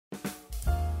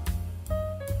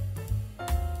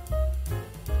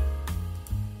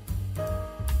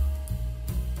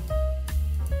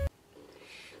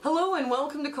Hello and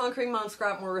welcome to Conquering Mount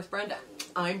Scrapmore with Brenda.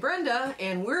 I'm Brenda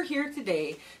and we're here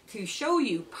today to show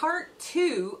you part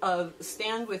 2 of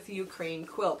Stand with Ukraine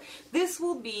quilt. This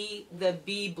will be the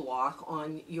B block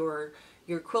on your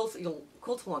quilt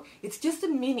along. It's just a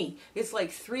mini. It's like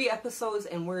 3 episodes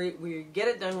and we get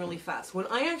it done really fast. When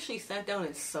I actually sat down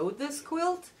and sewed this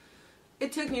quilt,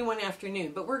 it took me one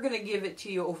afternoon, but we're going to give it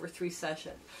to you over 3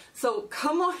 sessions. So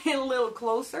come on in a little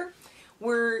closer.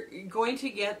 We're going to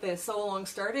get the sew along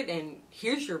started, and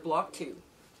here's your block 2.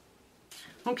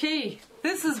 Okay,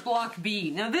 this is block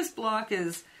B. Now this block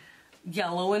is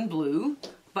yellow and blue,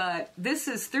 but this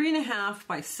is 3.5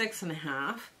 by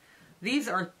 6.5. These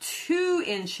are 2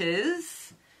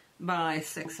 inches by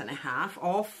 6.5,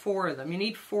 all 4 of them. You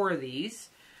need 4 of these.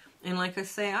 And like I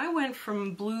say, I went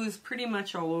from blues pretty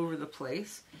much all over the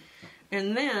place.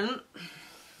 And then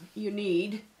you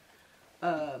need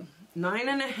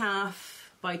 9.5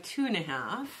 by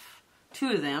 2.5,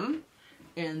 2 of them,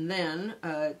 and then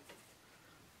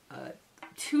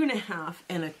 2.5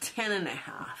 and a 10.5,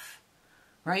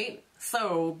 right?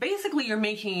 So basically you're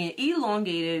making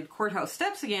elongated courthouse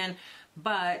steps again,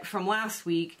 but from last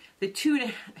week the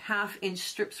 2.5 inch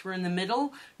strips were in the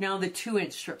middle, now the 2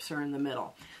 inch strips are in the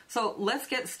middle. So let's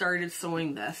get started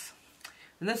sewing this.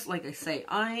 And this, like I say,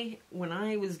 when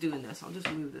I was doing this, I'll just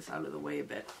move this out of the way a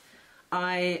bit,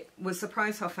 I was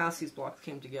surprised how fast these blocks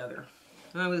came together.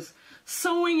 I was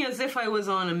sewing as if I was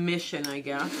on a mission, I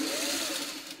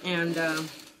guess. And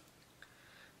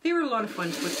they were a lot of fun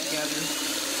to put together.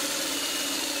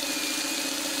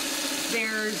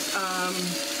 There's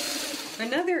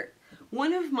another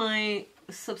one of my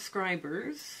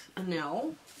subscribers,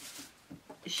 Annelle.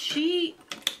 She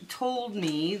told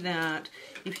me that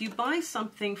if you buy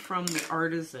something from the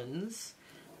artisans,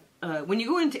 when you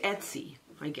go into Etsy,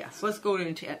 I guess, let's go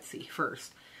into Etsy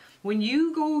first. When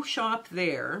you go shop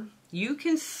there, you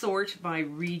can sort by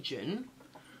region,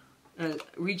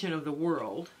 region of the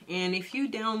world, and if you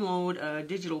download a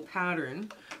digital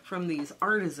pattern from these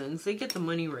artisans, they get the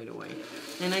money right away.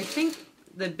 And I think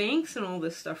the banks and all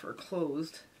this stuff are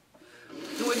closed.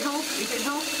 It would help, if it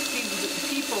helps these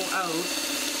people out,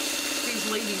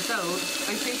 these ladies out,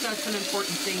 I think that's an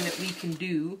important thing that we can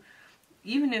do,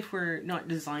 even if we're not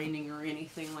designing or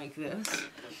anything like this.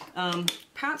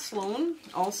 Pat Sloan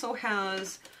also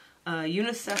has a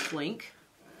UNICEF link,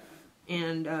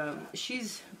 and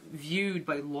she's viewed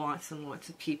by lots and lots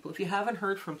of people. If you haven't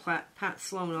heard from Pat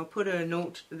Sloan, I'll put a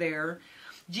note there.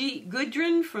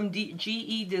 Gudrun from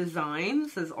GE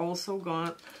Designs has also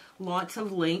got lots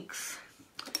of links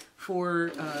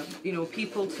for you know,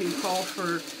 people to call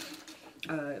for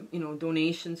you know,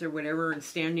 donations or whatever, and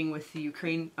standing with the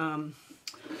Ukraine.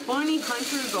 Bonnie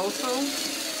Hunter's also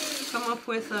come up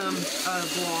with a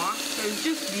block. They're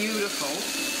just beautiful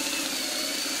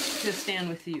to stand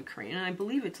with the Ukraine. And I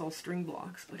believe it's all string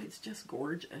blocks, but it's just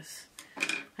gorgeous.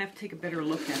 I have to take a better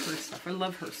look at her stuff. I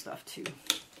love her stuff too.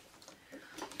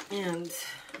 And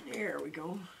there we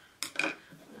go.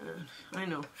 I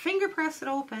know. Finger press it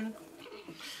open.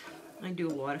 I do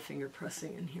a lot of finger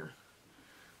pressing in here.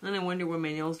 And I wonder why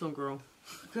my nails don't grow.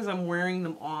 Because I'm wearing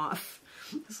them off.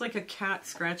 It's like a cat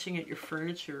scratching at your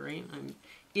furniture, right? I'm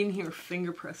in here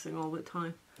finger pressing all the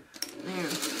time. There.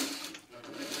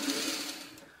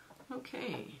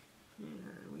 Okay.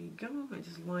 There we go. I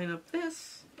just line up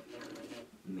this.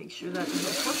 Make sure that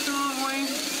doesn't flip the wrong way.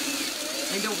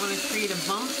 I don't want to create a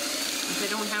bump if I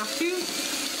don't have to.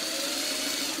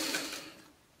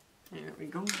 There we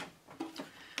go.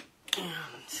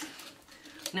 And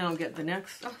now I'll get the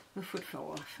next. Oh, the foot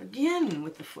fell off. Again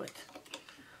with the foot.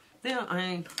 Then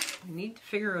I need to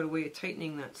figure out a way of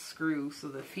tightening that screw so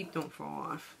the feet don't fall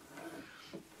off.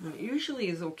 And it usually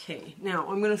is okay. Now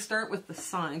I'm going to start with the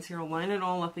sides here. I'll line it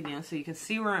all up again so you can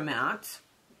see where I'm at.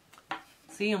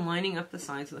 See, I'm lining up the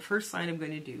sides. So the first side I'm going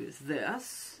to do is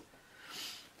this.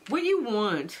 What you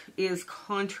want is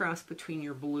contrast between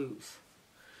your blues,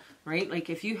 right? Like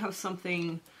if you have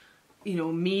something, you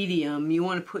know, medium, you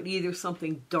want to put either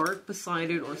something dark beside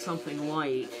it or something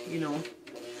light, you know.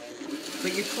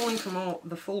 But you're pulling from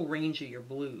the full range of your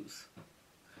blues,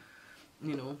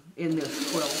 you know, in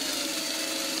this quilt.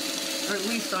 Or at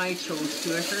least I chose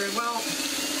to. I figured, well,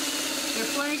 their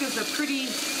flag is a pretty,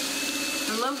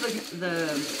 I love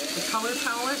the color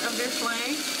palette of their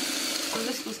flag. So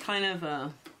this was kind of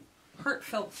a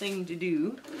heartfelt thing to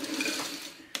do.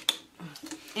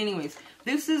 Anyways,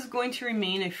 this is going to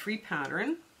remain a free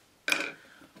pattern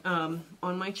on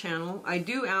my channel. I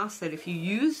do ask that if you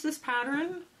use this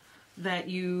pattern, that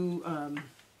you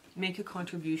make a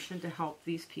contribution to help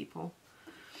these people.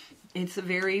 It's a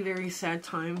very, very sad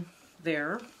time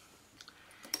there.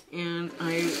 and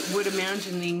I would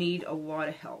imagine they need a lot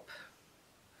of help.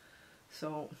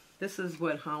 So this is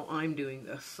how I'm doing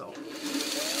this. So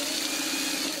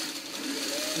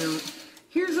now,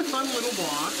 here's a fun little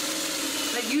block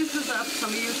that uses up some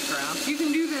of your scraps. You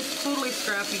can do this totally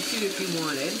scrappy too if you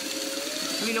wanted.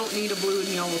 We don't need a blue and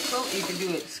yellow quilt. You can do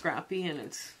it scrappy and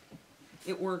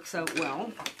it works out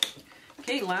well.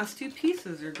 Okay, last two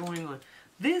pieces are going on.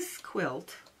 This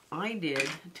quilt, I did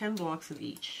 10 blocks of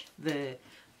each. The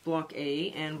block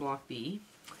A and block B.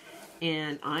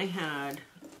 And I had,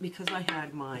 because I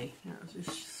had my, here, I'll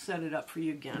just set it up for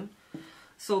you again.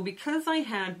 So because I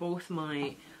had both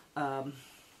my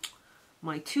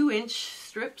my 2-inch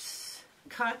strips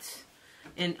cut,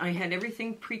 and I had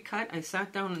everything pre-cut, I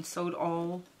sat down and sewed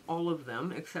all of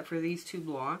them, except for these 2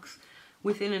 blocks,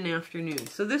 within an afternoon.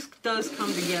 So this does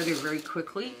come together very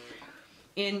quickly.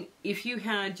 And if you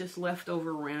had just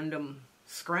leftover random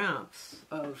scraps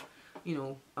of, you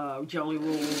know, jelly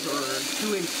rolls or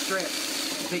 2-inch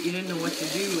strips that you didn't know what to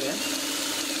do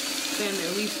with, then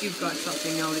at least you've got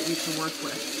something now that you can work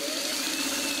with.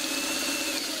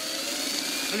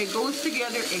 And it goes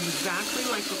together exactly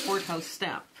like a courthouse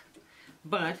step,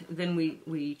 but then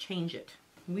we change it.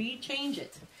 We change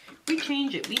it. We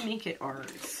change it. We make it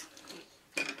ours.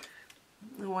 I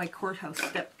don't know why courthouse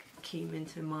step came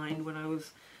into mind when I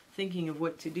was thinking of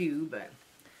what to do, but,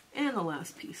 and the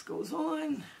last piece goes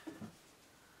on,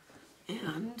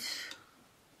 and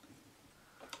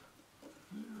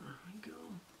there we go.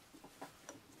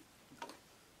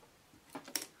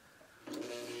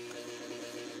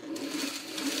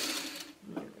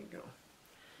 There we go.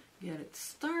 Get it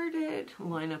started,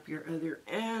 line up your other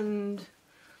end,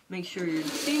 make sure your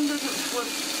seam doesn't flip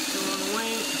the wrong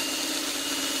way.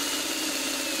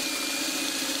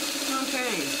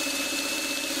 Okay,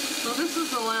 so this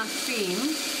is the last seam.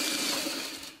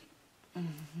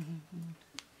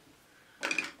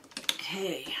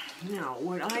 Okay, now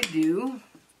what I do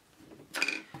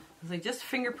is I just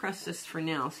finger press this for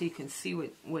now so you can see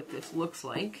what this looks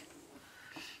like.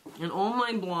 And all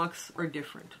my blocks are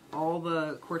different. All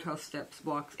the courthouse steps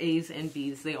blocks, A's and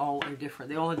B's, they all are different.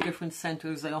 They all have different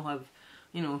centers. They all have,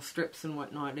 you know, strips and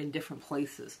whatnot in different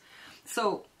places.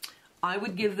 So I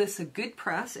would give this a good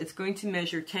press. It's going to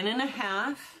measure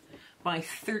 10.5 by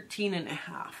 13.5,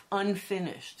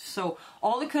 unfinished. So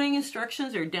all the cutting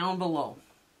instructions are down below.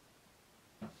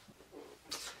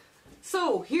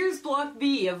 So here's block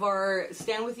B of our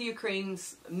Stand With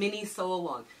Ukraine's mini sew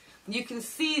along. You can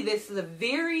see this is a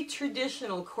very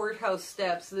traditional courthouse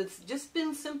steps that's just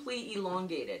been simply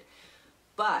elongated.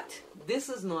 But this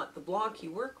is not the block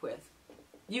you work with.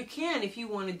 You can, if you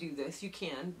want to do this, you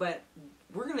can, but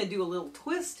we're going to do a little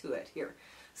twist to it here.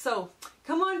 So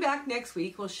come on back next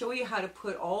week. We'll show you how to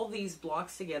put all these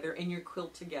blocks together and your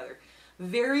quilt together.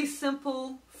 Very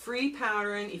simple, free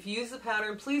pattern. If you use the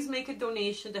pattern, please make a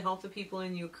donation to help the people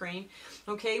in Ukraine.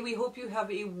 Okay, we hope you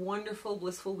have a wonderful,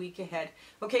 blissful week ahead.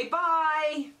 Okay,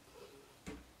 bye!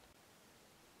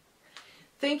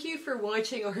 Thank you for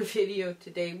watching our video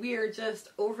today. We are just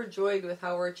overjoyed with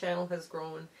how our channel has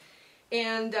grown.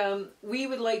 And we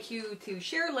would like you to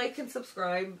share, like, and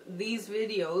subscribe these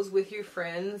videos with your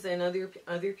friends and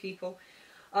other people.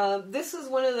 This is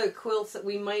one of the quilts that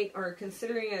we are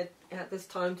considering at this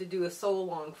time to do a sew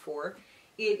along for.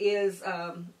 It is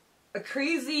a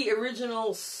crazy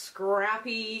original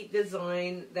scrappy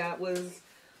design that was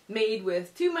made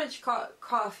with too much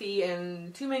coffee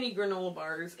and too many granola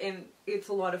bars, and it's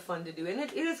a lot of fun to do, and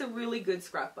it is a really good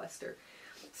scrap buster.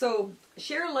 So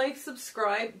share, like,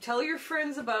 subscribe, tell your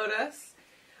friends about us.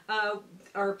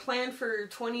 Our plan for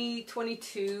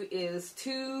 2022 is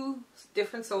 2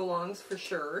 different sew-alongs for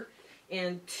sure,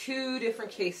 and 2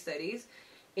 different case studies.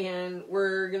 And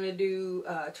we're going to do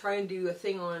try and do a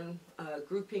thing on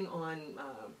grouping on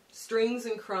strings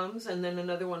and crumbs, and then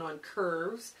another one on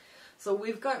curves. So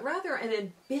we've got rather an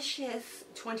ambitious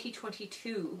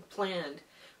 2022 planned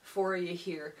for you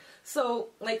here. So,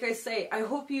 like I say, I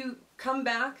hope you come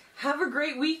back. Have a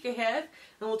great week ahead,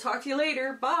 and we'll talk to you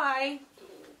later. Bye!